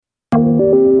You're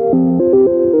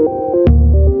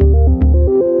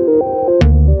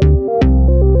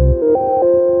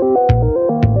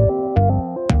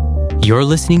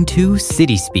listening to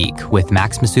City Speak with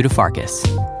Max Masuda-Farkas.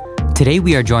 Today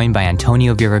we are joined by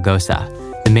Antonio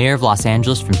Villaraigosa, the mayor of Los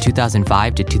Angeles from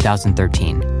 2005 to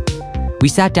 2013. We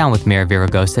sat down with Mayor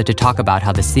Villaraigosa to talk about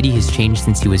how the city has changed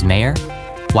since he was mayor,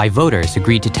 why voters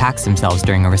agreed to tax themselves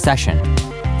during a recession,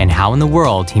 and how in the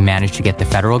world he managed to get the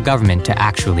federal government to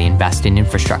actually invest in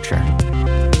infrastructure.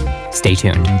 Stay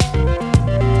tuned.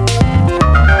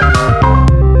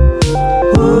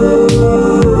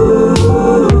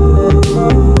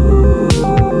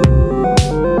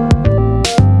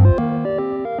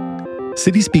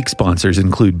 City Speak sponsors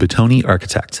include Bottoni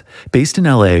Architects. Based in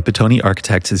LA, Bottoni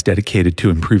Architects is dedicated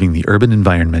to improving the urban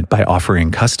environment by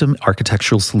offering custom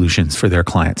architectural solutions for their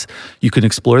clients. You can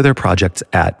explore their projects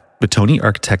at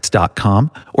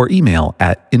bottoniarchitects.com or email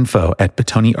at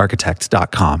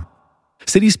info@bottoniarchitects.com.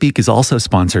 City Speak is also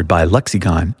sponsored by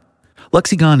Luxigon.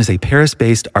 Luxigon is a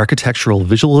Paris-based architectural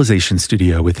visualization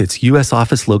studio with its U.S.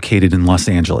 office located in Los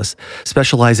Angeles,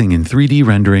 specializing in 3D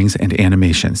renderings and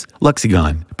animations.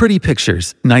 Luxigon, pretty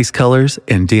pictures, nice colors,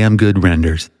 and damn good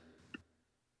renders.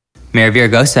 Mayor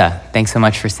Villaraigosa, thanks so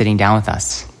much for sitting down with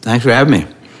us. Thanks for having me.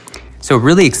 So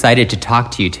really excited to talk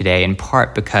to you today, in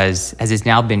part because, as it's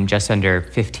now been just under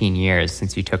 15 years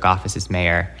since you took office as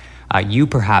mayor, you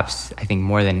perhaps, I think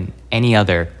more than any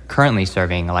other currently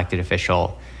serving elected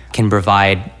official, can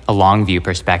provide a long view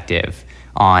perspective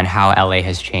on how LA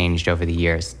has changed over the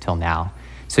years till now.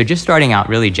 So just starting out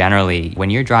really generally, when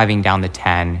you're driving down the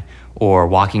 10 or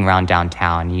walking around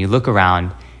downtown, and you look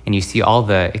around and you see all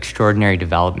the extraordinary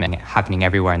development happening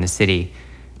everywhere in the city,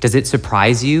 does it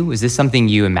surprise you? Was this something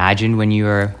you imagined when you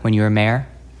were mayor?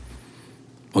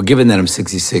 Well, given that I'm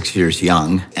 66 years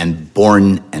young and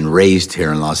born and raised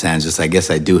here in Los Angeles, I guess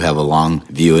I do have a long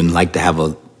view and like to have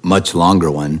a much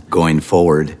longer one going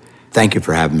forward. Thank you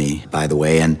for having me, by the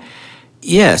way. And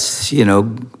yes,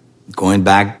 going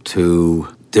back to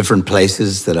different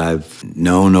places that I've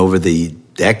known over the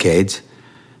decades,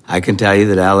 I can tell you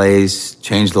that LA's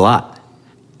changed a lot.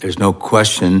 There's no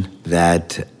question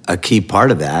that a key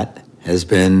part of that has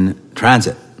been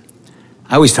transit.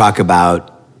 I always talk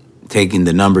about taking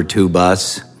the number 2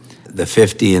 bus, the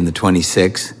 50 and the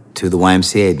 26 to the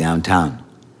YMCA downtown,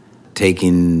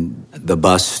 taking the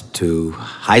bus to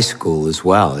high school as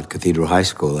well, at Cathedral High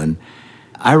School. And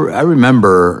I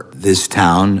remember this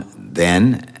town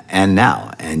then and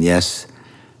now. And yes,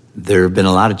 there have been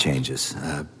a lot of changes,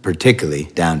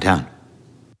 particularly downtown.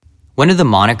 One of the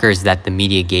monikers that the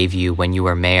media gave you when you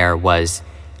were mayor was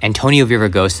Antonio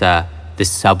Villaraigosa, the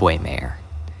subway mayor.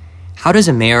 How does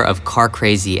a mayor of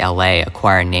car-crazy LA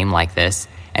acquire a name like this,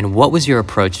 and what was your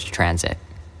approach to transit?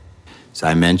 As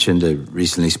I mentioned, I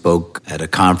recently spoke at a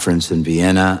conference in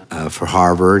Vienna for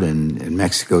Harvard and in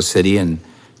Mexico City, and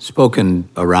spoken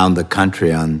around the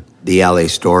country on the LA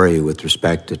story with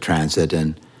respect to transit.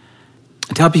 And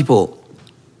I tell people,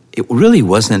 it really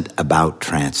wasn't about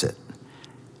transit.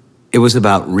 It was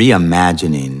about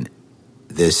reimagining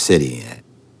this city.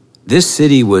 This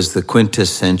city was the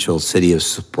quintessential city of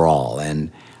sprawl,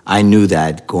 and I knew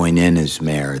that going in as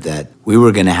mayor, that we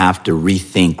were going to have to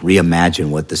reimagine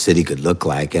what the city could look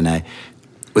like. And it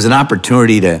was an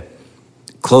opportunity to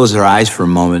close our eyes for a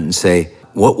moment and say,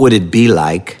 what would it be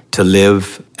like to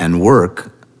live and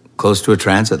work close to a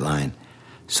transit line?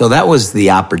 So that was the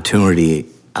opportunity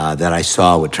that I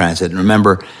saw with transit. And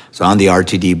remember, I was on the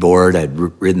RTD board. I'd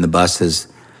ridden the bus as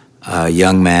a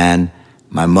young man.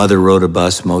 My mother rode a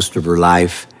bus most of her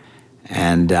life.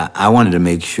 And I wanted to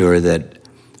make sure that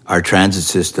our transit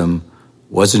system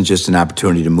wasn't just an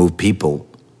opportunity to move people,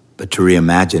 but to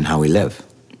reimagine how we live.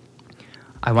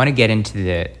 I want to get into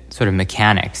the sort of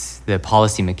mechanics, the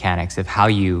policy mechanics of how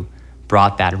you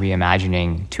brought that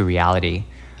reimagining to reality.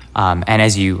 And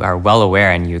as you are well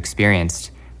aware and you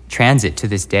experienced, transit to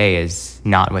this day is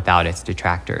not without its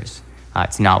detractors.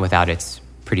 It's not without its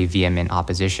pretty vehement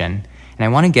opposition. And I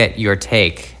want to get your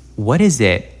take. What is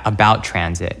it about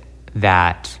transit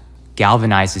that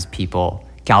galvanizes people,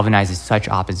 galvanizes such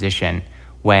opposition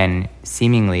when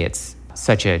seemingly it's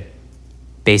such a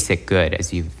basic good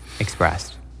as you've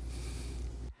expressed?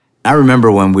 I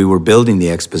remember when we were building the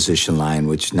exposition line,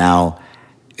 which now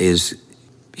is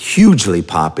hugely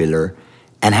popular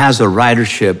and has a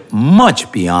ridership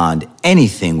much beyond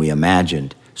anything we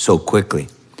imagined so quickly.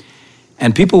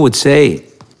 And people would say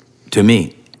to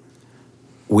me,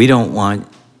 we don't want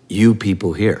you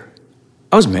people here.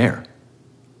 I was mayor.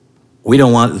 We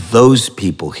don't want those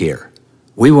people here.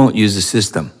 We won't use the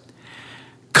system.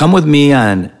 Come with me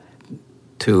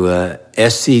to a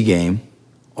SC game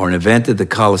or an event at the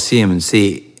Coliseum and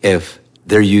see if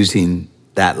they're using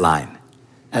that line.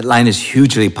 That line is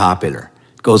hugely popular.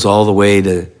 It goes all the way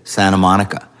to Santa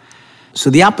Monica. So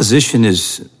the opposition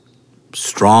is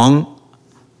strong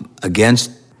against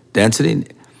density.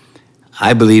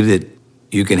 I believe that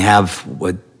you can have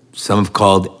what some have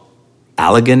called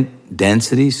elegant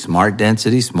density, smart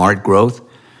growth.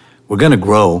 We're going to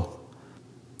grow.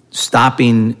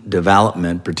 Stopping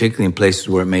development, particularly in places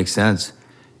where it makes sense,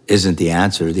 isn't the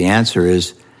answer. The answer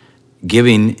is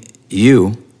giving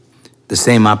you the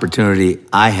same opportunity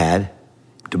I had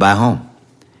to buy a home.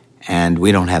 And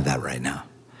we don't have that right now.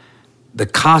 The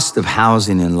cost of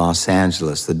housing in Los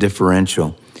Angeles, the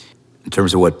differential in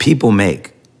terms of what people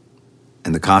make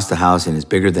and the cost of housing is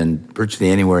bigger than virtually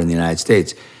anywhere in the United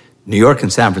States. New York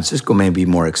and San Francisco may be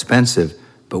more expensive,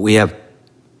 but we have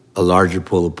a larger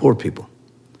pool of poor people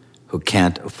who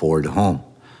can't afford a home.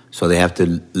 So they have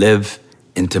to live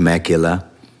in Temecula,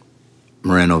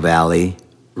 Moreno Valley,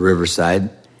 Riverside,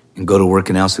 and go to work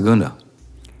in El Segundo.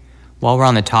 While we're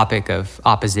on the topic of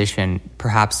opposition,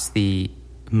 perhaps the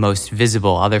most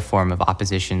visible other form of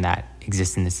opposition that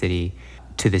exists in the city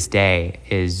to this day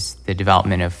is the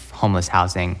development of homeless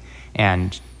housing.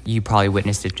 And you probably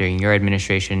witnessed it during your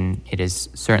administration. It is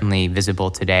certainly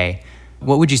visible today.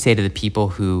 What would you say to the people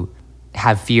who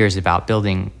have fears about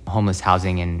building homeless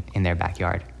housing in their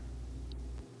backyard?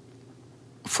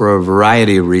 For a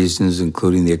variety of reasons,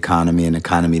 including the economy, an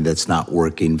economy that's not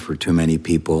working for too many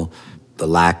people, the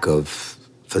lack of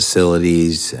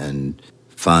facilities and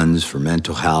funds for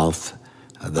mental health,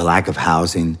 the lack of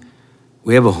housing.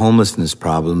 We have a homelessness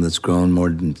problem that's grown more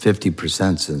than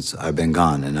 50% since I've been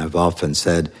gone. And I've often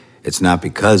said it's not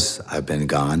because I've been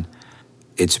gone,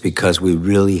 it's because we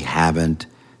really haven't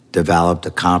developed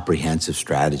a comprehensive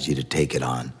strategy to take it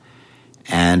on.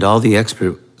 And all the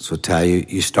experts will tell you,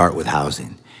 you start with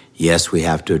housing. Yes, we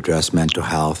have to address mental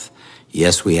health.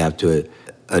 Yes, we have to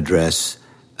address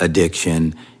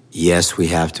addiction. Yes, we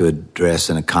have to address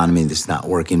an economy that's not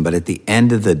working. But at the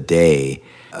end of the day,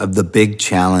 the big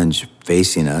challenge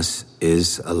facing us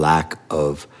is a lack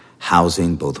of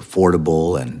housing, both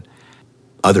affordable and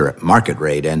other market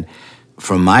rate. And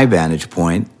from my vantage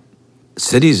point,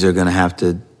 cities are going to have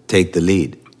to take the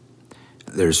lead.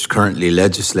 There's currently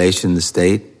legislation in the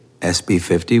state, SB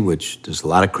 50, which there's a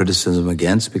lot of criticism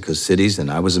against because cities,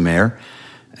 and I was a mayor,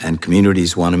 and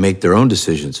communities want to make their own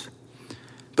decisions.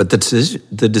 But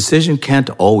the decision can't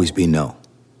always be no.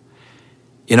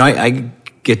 You know, I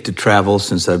get to travel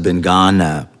since I've been gone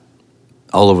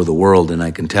all over the world, and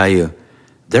I can tell you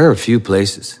there are a few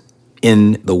places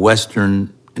in the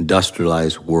Western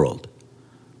industrialized world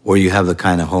where you have the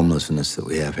kind of homelessness that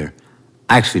we have here.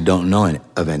 I actually don't know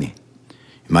of any.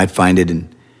 You might find it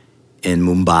in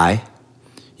Mumbai.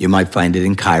 You might find it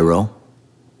in Cairo.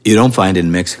 You don't find it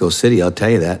in Mexico City, I'll tell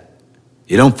you that.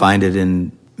 You don't find it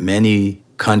in many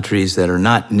countries that are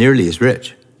not nearly as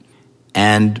rich.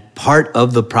 And part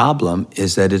of the problem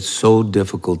is that it's so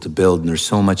difficult to build and there's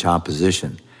so much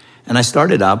opposition. And I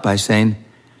started out by saying,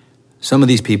 some of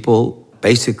these people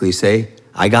basically say,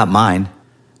 I got mine.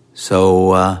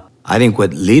 So I think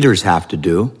what leaders have to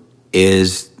do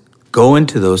is go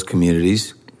into those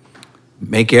communities,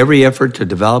 make every effort to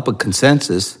develop a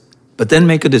consensus, but then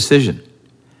make a decision.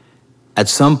 At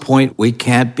some point, we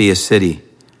can't be a city,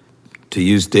 to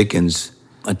use Dickens,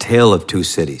 a tale of two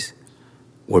cities,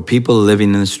 where people are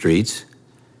living in the streets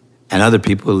and other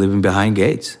people are living behind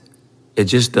gates. It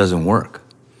just doesn't work.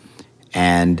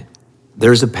 And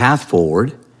there's a path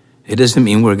forward. It doesn't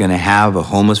mean we're going to have a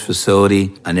homeless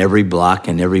facility on every block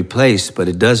in every place, but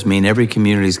it does mean every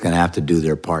community is going to have to do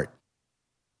their part.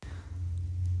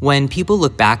 When people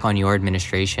look back on your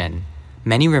administration,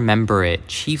 many remember it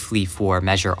chiefly for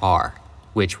Measure R,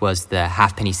 which was the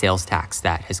half-penny sales tax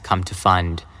that has come to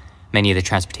fund many of the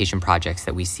transportation projects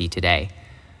that we see today.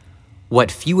 What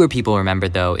fewer people remember,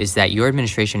 though, is that your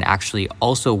administration actually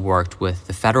also worked with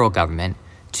the federal government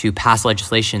to pass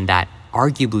legislation that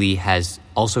arguably has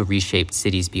also reshaped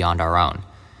cities beyond our own.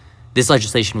 This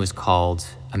legislation was called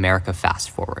America Fast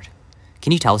Forward.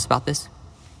 Can you tell us about this?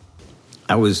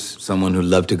 I was someone who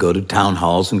loved to go to town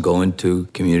halls and go into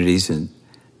communities. And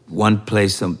one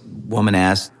place, some woman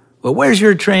asked, well, where's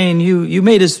your train? You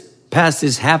made us pass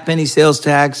this half-penny sales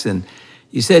tax, and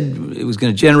you said it was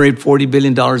going to generate $40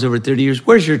 billion over 30 years.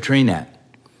 Where's your train at?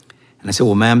 And I said,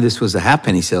 well, ma'am, this was a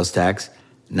half-penny sales tax,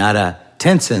 not a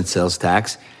 10-cent sales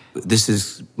tax. This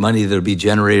is money that will be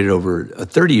generated over a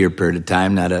 30-year period of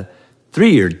time, not a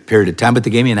 3-year period of time, but they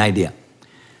gave me an idea.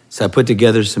 So I put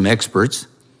together some experts,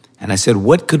 and I said,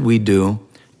 what could we do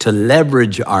to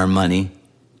leverage our money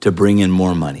to bring in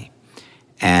more money?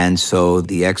 And so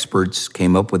the experts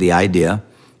came up with the idea,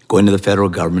 going to the federal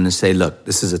government and say, look,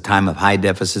 this is a time of high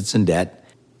deficits and debt.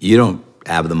 You don't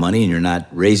have the money and you're not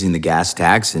raising the gas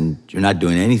tax and you're not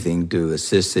doing anything to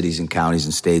assist cities and counties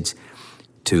and states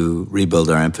to rebuild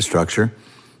our infrastructure.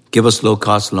 Give us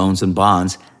low-cost loans and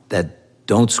bonds that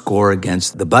don't score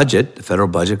against the budget, the federal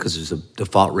budget, because there's a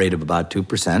default rate of about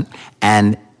 2%,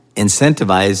 and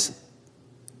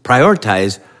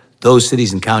prioritize those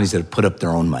cities and counties that have put up their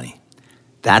own money.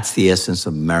 That's the essence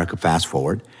of America Fast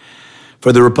Forward.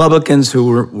 For the Republicans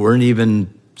who weren't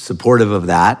even supportive of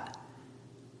that,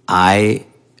 I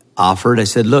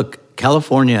said, look,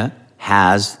 California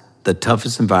has the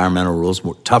toughest environmental rules,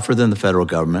 more tougher than the federal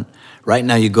government. Right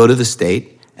now you go to the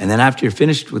state, and then after you're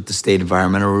finished with the state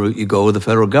environmental rule, you go with the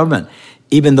federal government.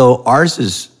 Even though ours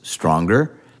is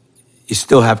stronger, you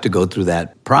still have to go through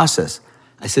that process.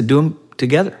 I said, do them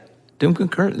together, do them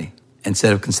concurrently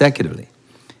instead of consecutively,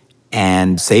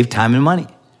 and save time and money.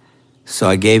 So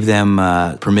I gave them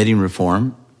permitting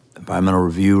reform, environmental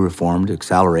review reform to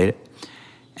accelerate it,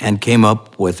 and came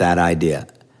up with that idea.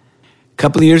 A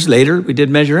couple of years later, we did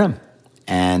Measure M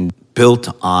and built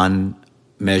on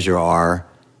Measure R,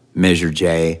 Measure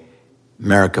J,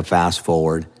 America Fast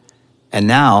Forward. And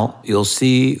now you'll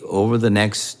see over the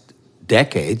next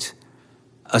decades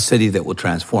a city that will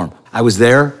transform. I was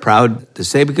there, proud to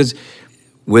say, because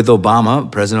with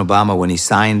Obama, President Obama, when he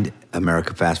signed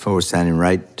America Fast Forward, standing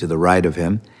right to the right of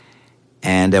him,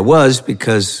 and it was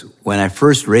because when I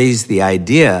first raised the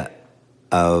idea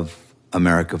of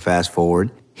America Fast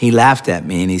Forward, he laughed at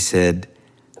me and he said,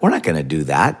 we're not going to do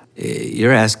that.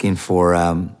 You're asking for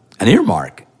an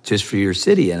earmark just for your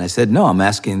city. And I said, no, I'm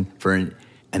asking for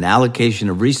an allocation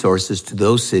of resources to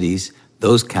those cities,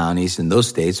 those counties, and those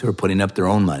states who are putting up their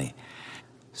own money.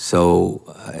 So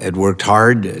it worked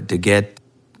hard to get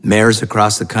mayors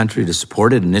across the country to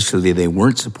support it. Initially, they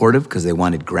weren't supportive because they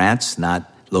wanted grants,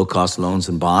 not low-cost loans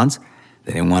and bonds.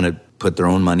 They didn't want to put their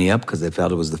own money up because they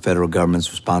felt it was the federal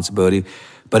government's responsibility.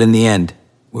 But in the end,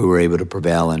 we were able to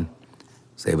prevail and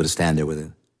was able to stand there with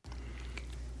it.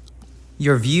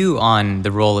 Your view on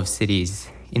the role of cities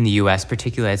in the U.S.,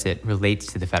 particularly as it relates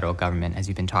to the federal government, as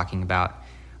you've been talking about,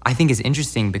 I think is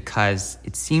interesting because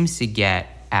it seems to get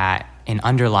at an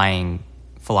underlying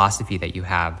philosophy that you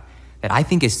have that I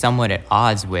think is somewhat at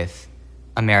odds with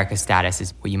America's status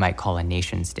as what you might call a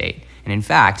nation state. And in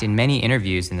fact, in many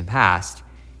interviews in the past,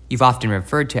 you've often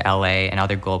referred to LA and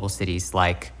other global cities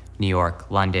like New York,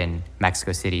 London,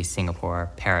 Mexico City, Singapore,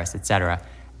 Paris, etc.,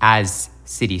 as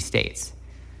city-states.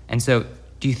 And so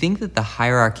do you think that the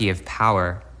hierarchy of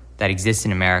power that exists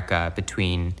in America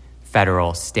between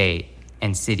federal, state,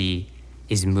 and city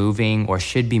is moving or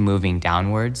should be moving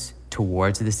downwards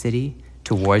towards the city,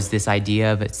 towards this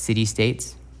idea of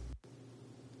city-states?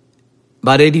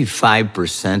 About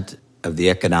 85% of the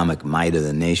economic might of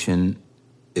the nation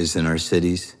is in our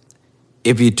cities.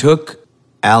 If you took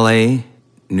LA,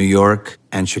 New York,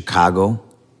 and Chicago,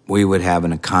 we would have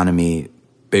an economy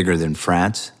bigger than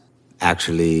France,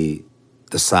 actually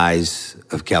the size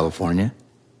of California.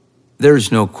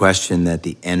 There's no question that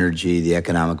the energy, the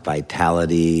economic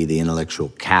vitality, the intellectual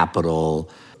capital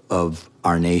of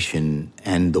our nation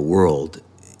and the world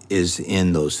is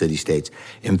in those city-states.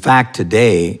 In fact,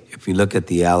 today, if you look at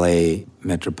the LA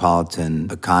metropolitan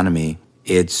economy,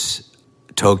 it's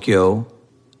Tokyo,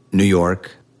 New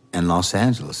York, and Los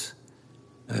Angeles.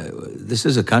 This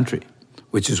is a country,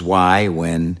 which is why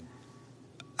when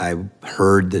I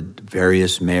heard that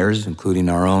various mayors, including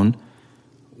our own,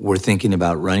 were thinking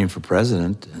about running for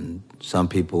president, and some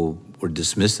people were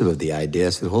dismissive of the idea, I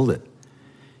said, hold it.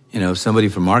 You know, if somebody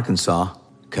from Arkansas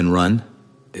can run,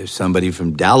 if somebody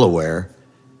from Delaware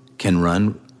can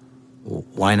run,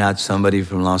 why not somebody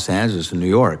from Los Angeles or New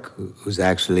York who's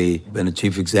actually been a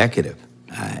chief executive?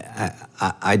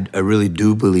 I really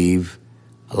do believe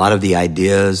a lot of the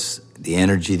ideas, the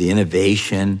energy, the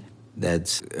innovation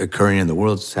that's occurring in the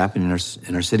world is happening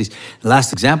in our cities. The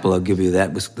last example I'll give you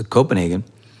that was the Copenhagen.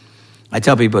 I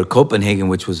tell people at Copenhagen,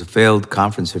 which was a failed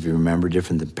conference, if you remember,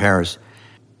 different than Paris,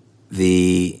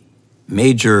 the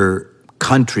major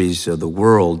countries of the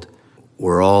world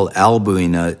were all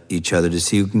elbowing at each other to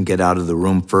see who can get out of the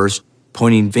room first,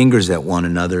 pointing fingers at one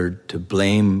another to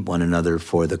blame one another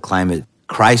for the climate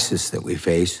crisis that we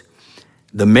face.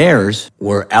 The mayors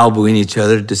were elbowing each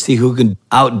other to see who can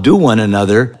outdo one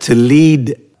another to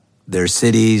lead their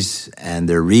cities and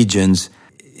their regions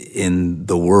in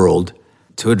the world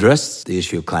to address the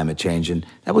issue of climate change. And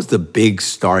that was the big,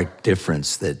 stark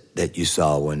difference that you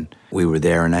saw when we were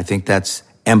there. And I think that's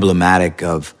emblematic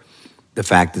of the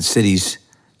fact that cities,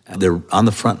 they're on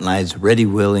the front lines, ready,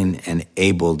 willing, and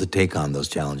able to take on those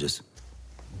challenges.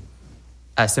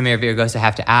 So Mayor Villaraigosa, I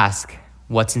have to ask,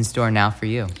 what's in store now for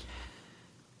you?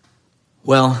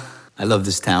 Well, I love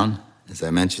this town. As I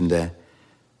mentioned, I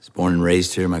was born and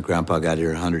raised here. My grandpa got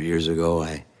here 100 years ago.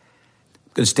 I'm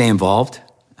going to stay involved.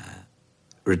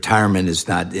 Retirement is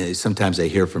not, sometimes I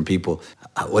hear from people,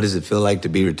 what does it feel like to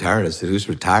be retired? I said, who's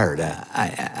retired?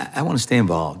 I want to stay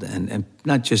involved, and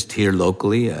not just here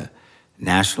locally,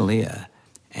 nationally.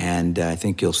 And I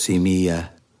think you'll see me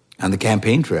on the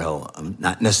campaign trail,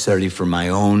 not necessarily for my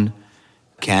own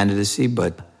candidacy,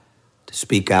 but to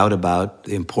speak out about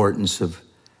the importance of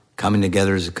coming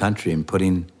together as a country and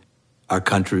putting our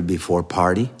country before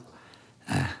party.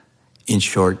 In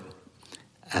short,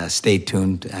 stay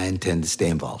tuned. I intend to stay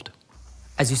involved.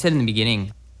 As you said in the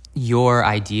beginning, your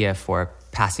idea for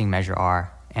passing Measure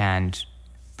R and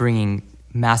bringing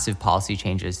massive policy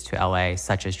changes to LA,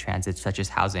 such as transit, such as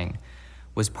housing,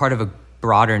 was part of a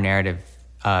broader narrative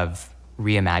of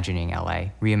reimagining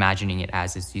LA, reimagining it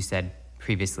as you said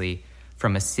previously,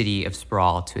 from a city of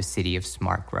sprawl to a city of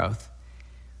smart growth.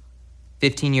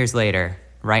 15 years later,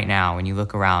 right now, when you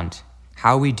look around,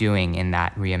 how are we doing in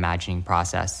that reimagining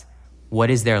process? What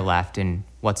is there left and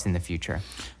what's in the future?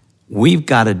 We've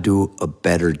got to do a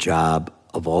better job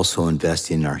of also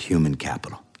investing in our human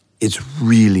capital. It's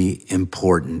really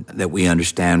important that we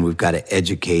understand we've got to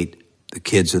educate the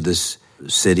kids of this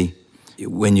city.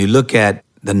 When you look at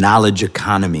the knowledge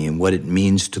economy and what it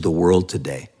means to the world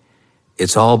today,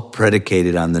 it's all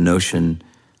predicated on the notion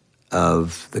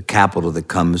of the capital that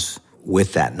comes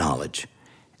with that knowledge.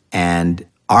 And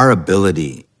our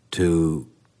ability to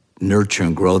nurture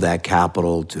and grow that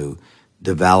capital, to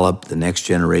develop the next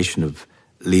generation of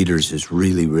leaders is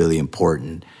really, really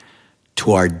important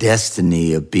to our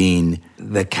destiny of being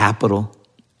the capital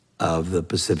of the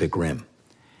Pacific Rim.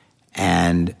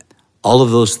 And all of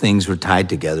those things were tied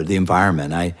together. The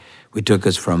environment, we took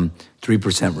us from 3%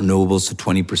 renewables to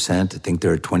 20%. I think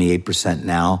they're at 28%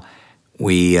 now.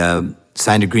 We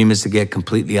signed agreements to get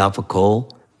completely off of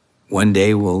coal. One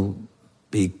day we'll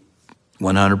be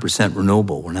 100%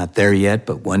 renewable. We're not there yet,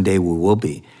 but one day we will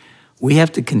be. We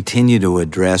have to continue to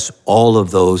address all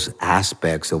of those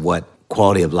aspects of what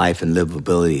quality of life and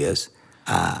livability is.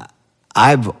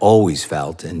 I've always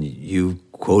felt, and you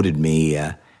quoted me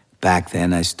back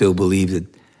then, I still believe that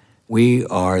we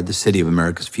are the city of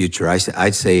America's future.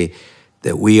 I'd say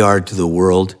that we are to the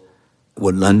world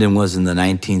what London was in the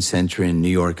 19th century and New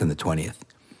York in the 20th.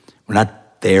 We're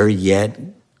not there yet,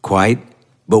 quite,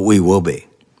 but we will be.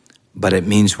 But it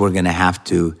means we're going to have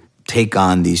to take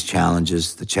on these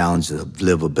challenges, the challenges of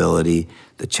livability,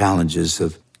 the challenges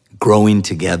of growing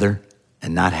together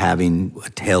and not having a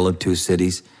tale of two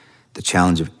cities, the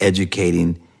challenge of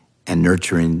educating and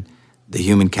nurturing the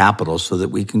human capital so that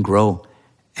we can grow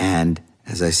and,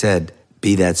 as I said,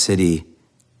 be that city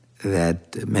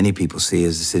that many people see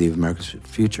as the city of America's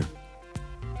future.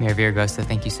 Mayor Villaraigosa,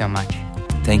 thank you so much.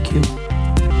 Thank you.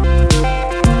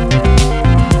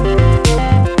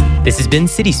 This has been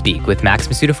City Speak with Max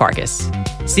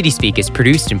Masudafarkas. City Speak is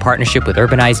produced in partnership with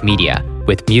Urbanize Media,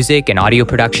 with music and audio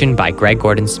production by Greg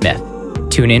Gordon Smith.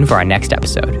 Tune in for our next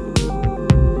episode.